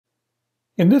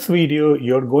In this video,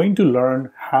 you're going to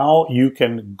learn how you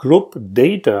can group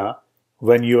data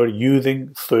when you're using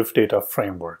SwiftData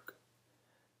framework.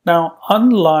 Now,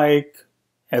 unlike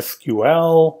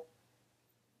SQL,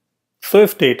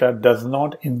 SwiftData does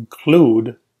not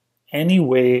include any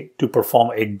way to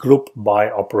perform a group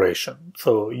by operation.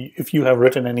 So if you have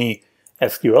written any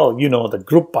SQL, you know the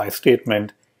group by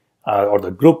statement or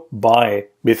the group by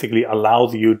basically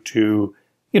allows you to,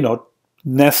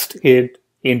 nest it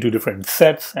into different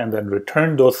sets and then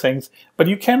return those things. But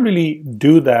you can't really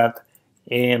do that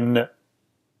in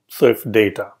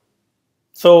SwiftData.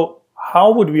 So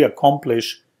how would we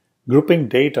accomplish grouping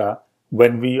data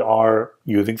when we are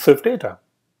using SwiftData?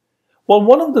 Well,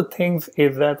 one of the things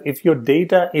is that if your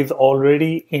data is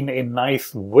already in a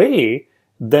nice way,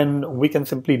 then we can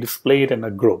simply display it in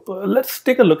a group. Let's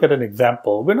take a look at an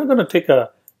example. We're not going to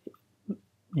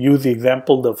use the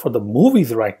example for the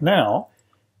movies right now,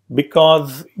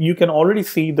 because you can already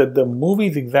see that the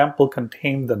movies example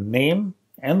contains the name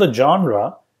and the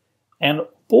genre, and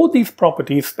both these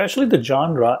properties, especially the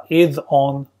genre, is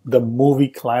on the movie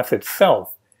class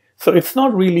itself. So it's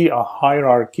not really a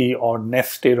hierarchy or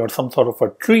nested or some sort of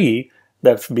a tree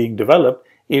that's being developed.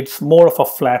 It's more of a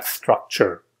flat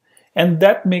structure. And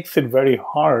that makes it very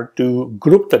hard to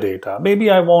group the data. Maybe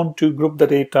I want to group the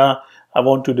data, I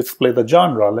want to display the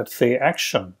genre, let's say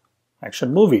action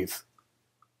movies.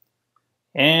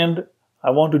 And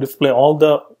I want to display all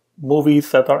the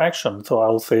movies that are action. So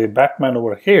I'll say Batman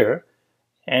over here,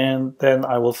 and then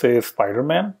I will say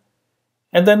Spider-Man.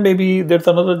 And then maybe there's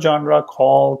another genre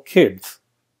called kids.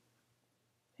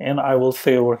 And I will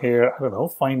say over here, I don't know,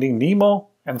 Finding Nemo,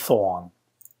 and so on.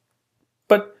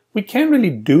 But we can't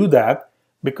really do that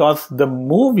because the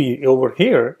movie over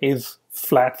here is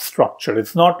flat structured.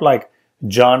 It's not like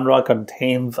genre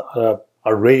contains an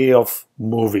array of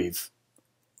movies.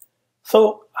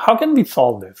 So how can we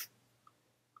solve this?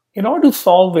 In order to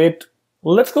solve it,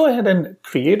 let's go ahead and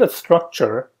create a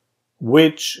structure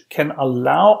which can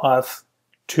allow us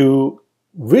to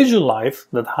visualize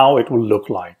that how it will look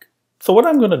like. So what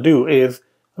I'm going to do is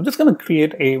I'm just going to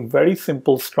create a very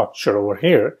simple structure over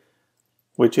here,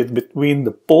 which is between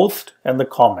the post and the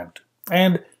comment.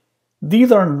 And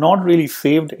these are not really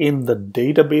saved in the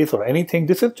database or anything.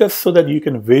 This is just so that you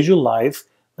can visualize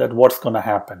that what's going to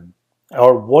happen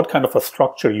or what kind of a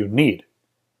structure you need.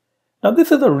 Now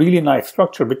this is a really nice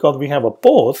structure because we have a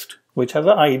post which has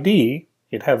an ID,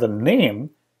 it has a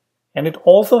name, and it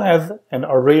also has an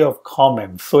array of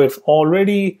comments. So it's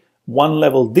already one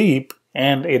level deep,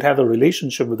 and it has a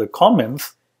relationship with the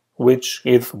comments, which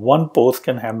is one post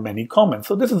can have many comments.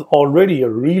 So this is already a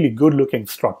really good looking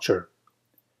structure.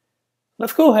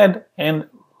 Let's go ahead and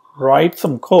write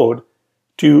some code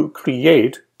to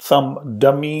create some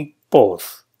dummy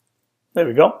posts. There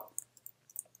we go.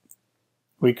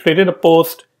 We created a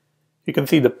post. You can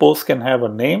see the post can have a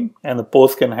name and the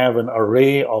post can have an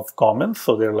array of comments.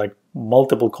 So there are like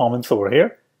multiple comments over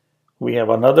here. We have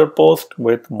another post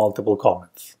with multiple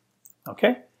comments.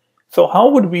 Okay. So how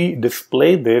would we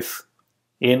display this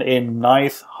in a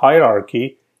nice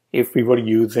hierarchy if we were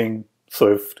using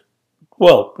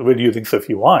we're using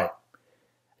SwiftUI?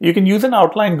 You can use an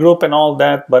outline group and all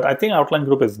that, but I think outline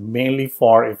group is mainly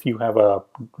for if you have a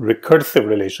recursive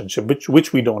relationship,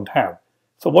 which we don't have.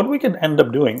 So what we can end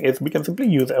up doing is we can simply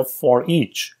use a for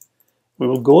each. We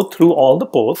will go through all the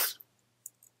posts.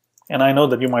 And I know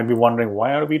that you might be wondering,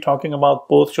 why are we talking about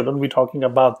posts? Shouldn't we talk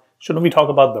about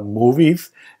the movies?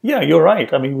 Yeah, you're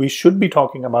right. I mean, we should be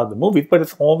talking about the movies, but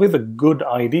it's always a good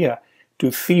idea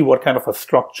to see what kind of a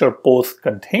structure post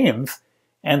contains,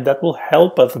 and that will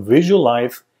help us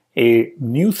visualize a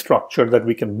new structure that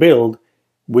we can build,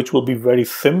 which will be very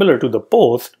similar to the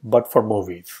post, but for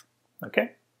movies.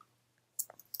 Okay.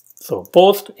 So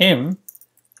post in,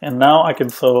 and now I can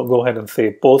go ahead and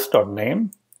say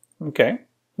post.name. Okay.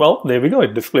 Well, there we go.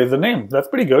 It displays the name. That's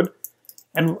pretty good.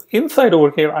 And inside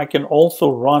over here, I can also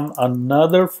run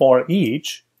another for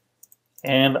each,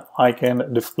 and I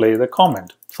can display the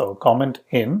comment. So comment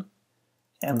in,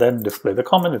 and then display the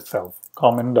comment itself.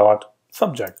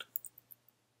 Comment.subject.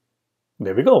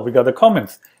 There we go. We got the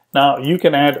comments. Now you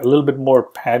can add a little bit more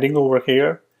padding over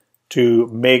here to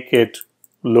make it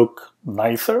look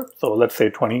nicer. So let's say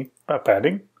 20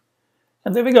 padding.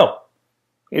 And there we go.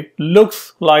 It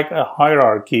looks like a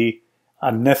hierarchy,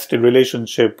 a nested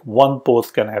relationship. One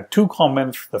post can have 2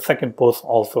 comments. The second post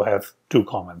also has 2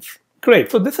 comments. Great.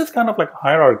 So this is kind of like a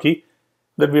hierarchy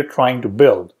that we're trying to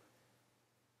build.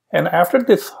 And after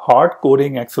this hard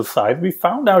coding exercise, we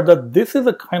found out that this is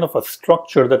a kind of a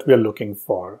structure that we are looking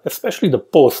for, especially the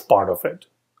post part of it.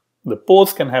 The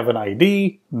post can have an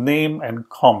ID, name, and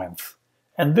comments.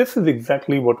 And this is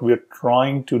exactly what we're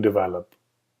trying to develop.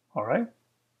 All right.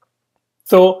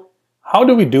 So how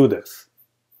do we do this?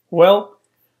 Well,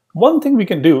 one thing we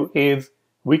can do is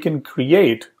we can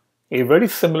create a very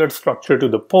similar structure to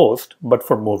the post, but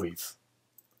for movies.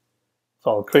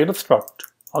 So I'll create a struct.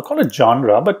 I'll call it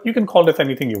genre, but you can call this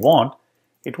anything you want.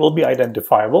 It will be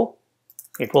identifiable.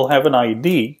 It will have an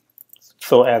ID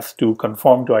so as to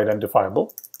conform to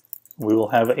identifiable. We will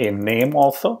have a name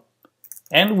also.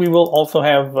 And we will also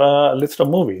have a list of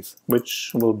movies,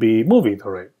 which will be movies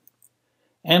array.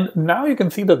 And now you can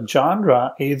see the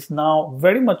genre is now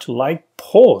very much like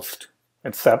post,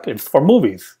 except it's for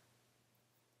movies.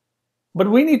 But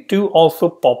we need to also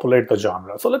populate the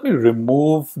genre. So let me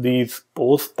remove these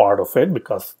post part of it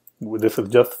because this is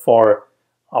just for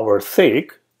our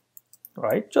sake,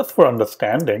 right? Just for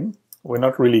understanding. We're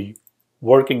not really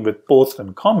working with posts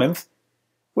and comments.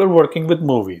 We're working with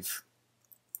movies.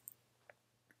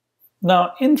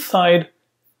 Now inside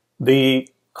the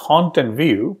content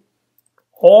view,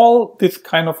 all this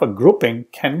kind of a grouping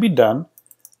can be done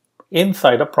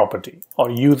inside a property or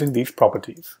using these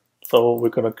properties. So we're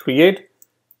going to create,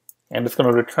 and it's going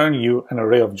to return you an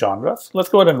array of genres. Let's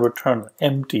go ahead and return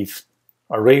empty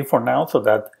array for now so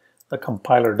that the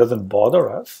compiler doesn't bother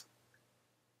us.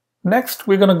 Next,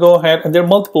 we're going to go ahead, and there are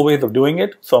multiple ways of doing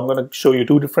it. So I'm going to show you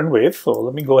two different ways. So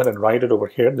let me go ahead and write it over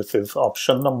here. This is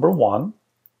option number one.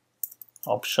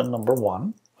 Option number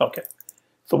one. Okay.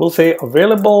 So we'll say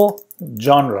available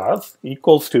genres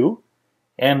equals to,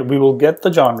 and we will get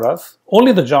the genres,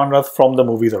 only the genres from the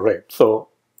movies array. So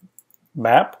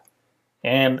map,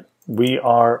 and we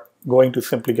are going to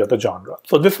simply get the genre.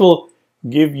 So this will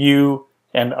give you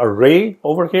an array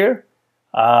over here,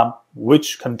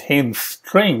 which contains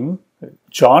string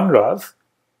genres,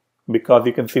 because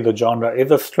you can see the genre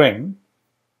is a string.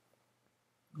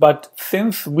 But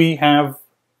since we have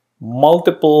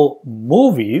multiple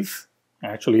movies,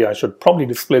 actually I should probably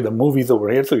display the movies over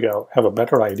here so you have a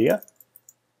better idea.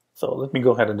 So let me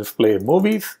go ahead and display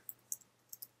movies.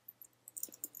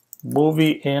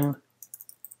 Movie in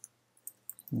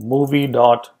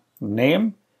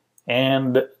movie.name,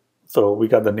 and so we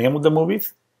got the name of the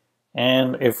movies.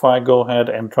 And if I go ahead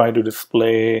and try to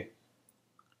display,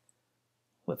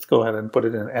 let's go ahead and put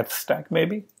it in F stack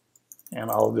maybe,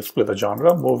 and I'll display the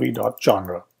genre,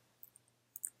 movie.genre.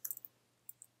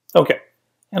 Okay,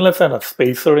 and let's add a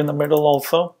spacer in the middle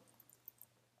also.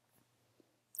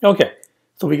 Okay,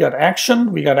 so we got action,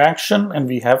 and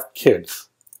we have kids.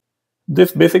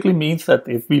 This basically means that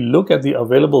if we look at the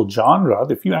available genre,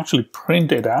 if you actually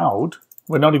print it out,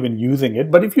 we're not even using it,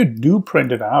 but if you do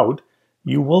print it out,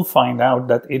 you will find out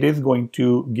that it is going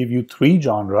to give you three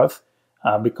genres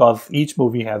because each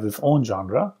movie has its own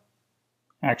genre,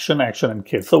 action, and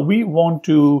kids. So we want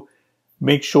to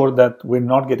make sure that we're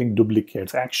not getting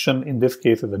duplicates. Action in this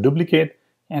case is a duplicate,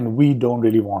 and we don't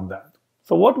really want that.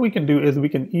 So what we can do is we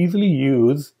can easily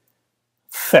use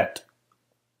set.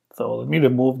 So let me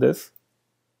remove this,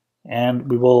 and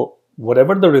we will,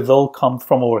 whatever the result comes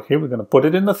from over here, we're going to put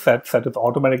it in the set. Set is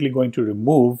automatically going to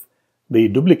remove the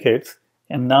duplicates,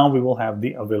 and now we will have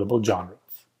the available genres.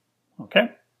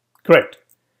 Okay, great.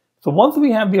 So once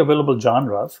we have the available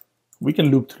genres, we can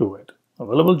loop through it.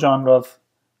 Available genres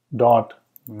dot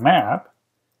map,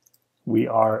 we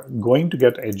are going to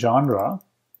get a genre,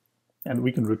 and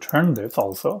we can return this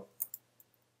also.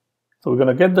 So we're going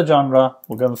to get the genre,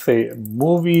 we're going to say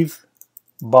movies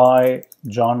by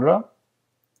genre,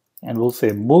 and we'll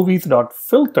say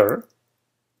movies.filter,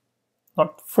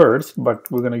 not first, but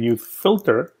we're going to use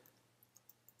filter,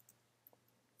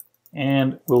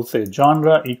 and we'll say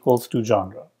genre equals to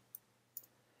genre.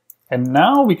 And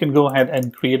now we can go ahead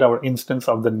and create our instance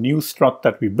of the new struct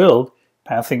that we built,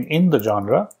 passing in the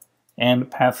genre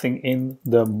and passing in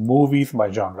the movies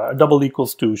by genre. A double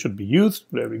equals to should be used.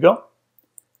 There we go.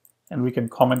 And we can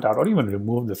comment out or even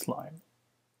remove this line.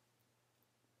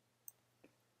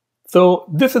 So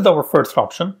this is our first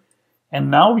option. And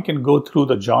now we can go through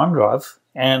the genres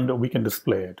and we can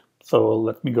display it. So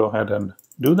let me go ahead and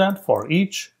do that for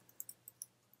each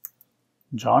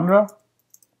genre.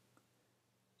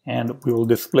 And we will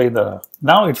display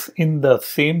now it's in the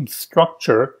same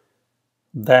structure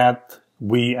that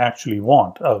we actually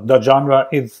want. The genre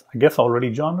is, I guess,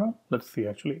 already genre. Let's see,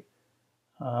 actually.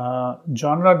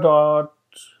 Genre dot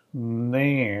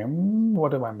name.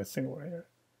 What am I missing over here?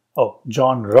 Oh,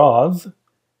 genres.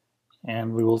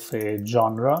 And we will say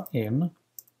genre in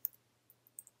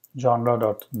genre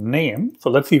dot name. So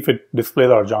let's see if it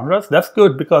displays our genres. That's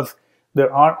good because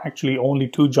there are actually only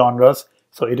two genres.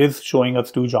 So it is showing us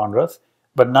two genres.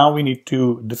 But now we need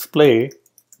to display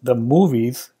the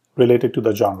movies related to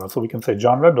the genre. So we can say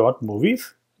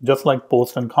genre.movies, just like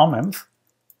posts and comments.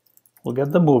 We'll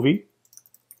get the movie,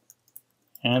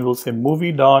 and we'll say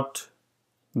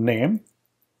movie.name.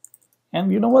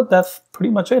 And you know what? That's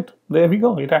pretty much it. There we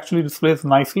go. It actually displays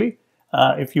nicely.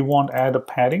 If you want to add a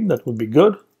padding, that would be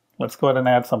good. Let's go ahead and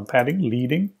add some padding,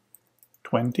 leading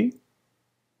 20.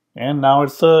 And now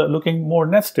it's looking more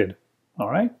nested. All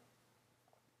right.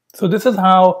 So this is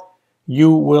how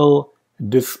you will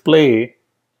display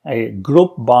a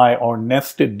group by or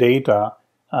nested data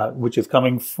which is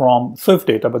coming from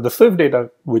SwiftData. But the SwiftData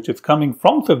which is coming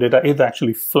from SwiftData is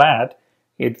actually flat.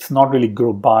 It's not really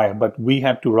group by, but we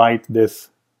had to write this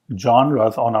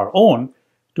genres on our own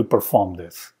to perform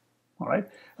this. All right.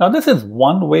 Now this is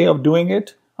one way of doing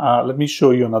it. Let me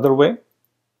show you another way,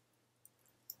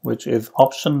 which is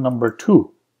option number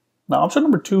 2. Now option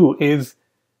number 2 is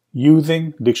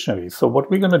using dictionaries. So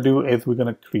what we're going to do is we're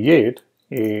going to create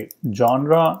a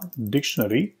genre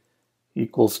dictionary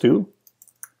equals to,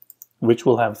 which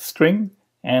will have string,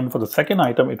 and for the second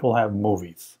item it will have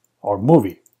movies or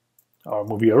movie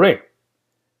array.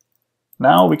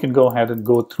 Now we can go ahead and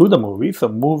go through the movie. So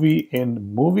movie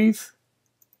in movies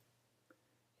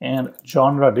and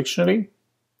genre dictionary.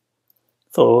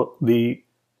 So the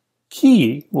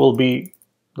key will be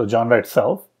the genre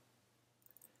itself.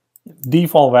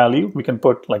 Default value, we can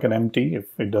put like an empty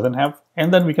if it doesn't have,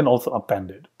 and then we can also append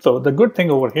it. So the good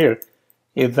thing over here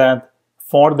is that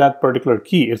for that particular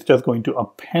key, it's just going to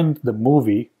append the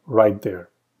movie right there.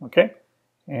 Okay.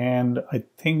 And I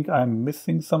think I'm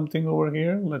missing something over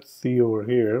here. Let's see over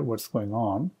here what's going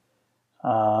on.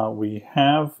 We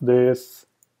have this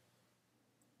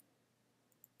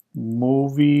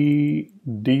movie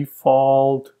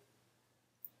default,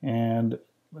 and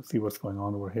let's see what's going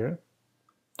on over here.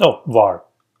 Oh, var.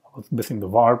 I was missing the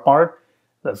var part.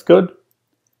 That's good.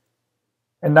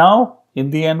 And now in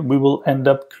the end we will end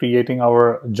up creating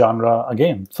our genre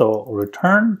again. So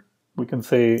return, we can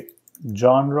say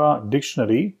genre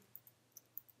dictionary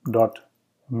dot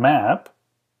map.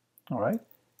 All right.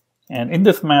 And in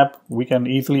this map we can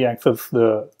easily access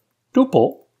the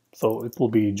tuple. So it will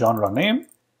be genre name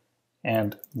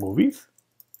and movies,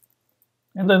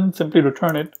 and then simply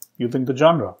return it using the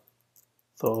genre.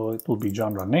 So it will be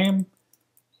genre name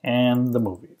and the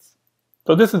movies.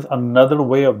 So this is another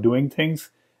way of doing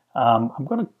things. I'm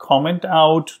going to comment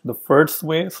out the first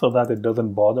way so that it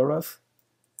doesn't bother us.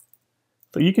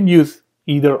 So you can use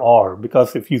either or,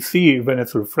 because if you see when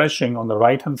it's refreshing on the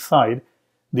right hand side,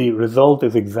 the result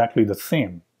is exactly the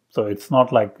same. So it's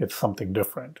not like it's something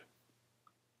different.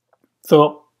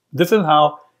 So this is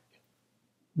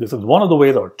one of the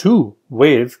ways, or two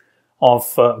ways, of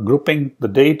grouping the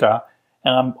data.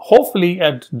 Hopefully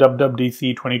at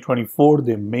WWDC 2024,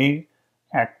 they may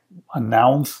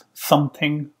announce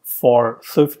something for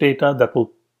SwiftData that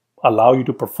will allow you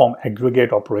to perform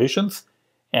aggregate operations.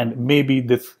 And maybe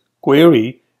this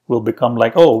query will become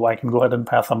like, oh, I can go ahead and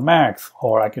pass a max,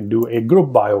 or I can do a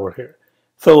group by over here.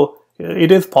 So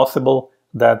it is possible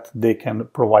that they can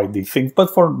provide these things.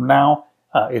 But for now,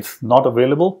 it's not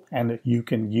available, and you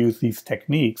can use these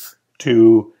techniques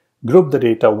to group the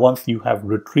data once you have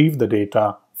retrieved the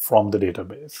data from the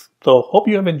database. So hope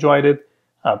you have enjoyed it.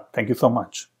 Thank you so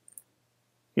much.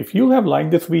 If you have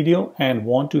liked this video and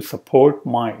want to support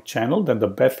my channel, then the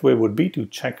best way would be to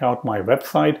check out my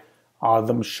website,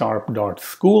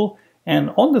 azamsharp.school.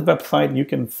 And on this website, you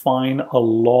can find a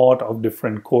lot of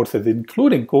different courses,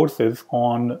 including courses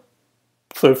on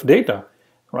SwiftData.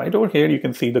 Right over here, you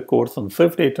can see the course on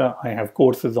SwiftData. I have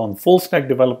courses on full stack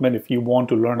development if you want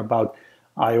to learn about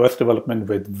iOS development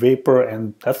with Vapor,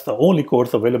 and that's the only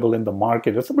course available in the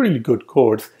market. It's a really good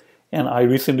course. And I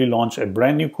recently launched a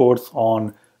brand new course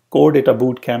on Core Data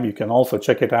Bootcamp. You can also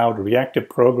check it out. Reactive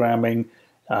programming.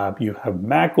 You have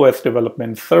macOS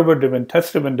development, server-driven,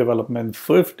 test-driven development,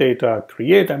 SwiftData,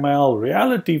 Create ML,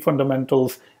 Reality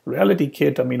Fundamentals, Reality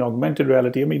Kit, augmented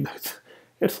reality.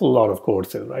 It's a lot of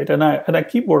courses, right? And I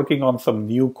keep working on some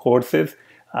new courses,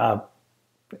 and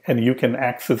you can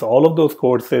access all of those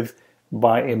courses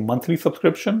by a monthly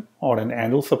subscription or an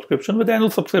annual subscription. With annual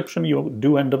subscription, you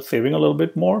do end up saving a little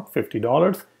bit more,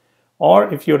 $50.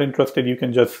 Or if you're interested, you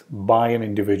can just buy an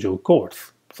individual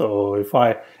course. So if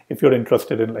you're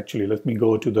interested in, actually, let me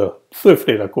go to the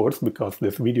SwiftData course, because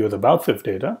this video is about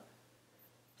SwiftData.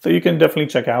 So you can definitely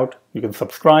check out, you can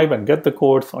subscribe and get the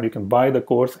course, or you can buy the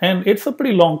course. And it's a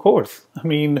pretty long course.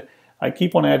 I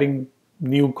keep on adding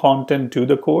new content to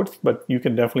the course, but you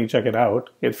can definitely check it out.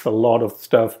 It's a lot of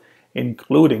stuff,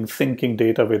 including syncing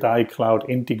data with iCloud,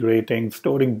 integrating,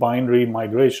 storing binary,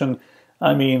 migration,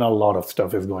 I mean, a lot of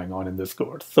stuff is going on in this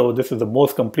course. So this is the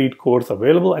most complete course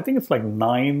available. I think it's like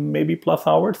 9 maybe plus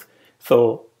hours.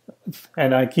 So,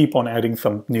 and I keep on adding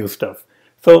some new stuff.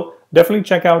 So definitely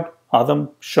check out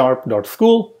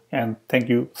azamsharp.school, and thank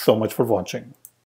you so much for watching.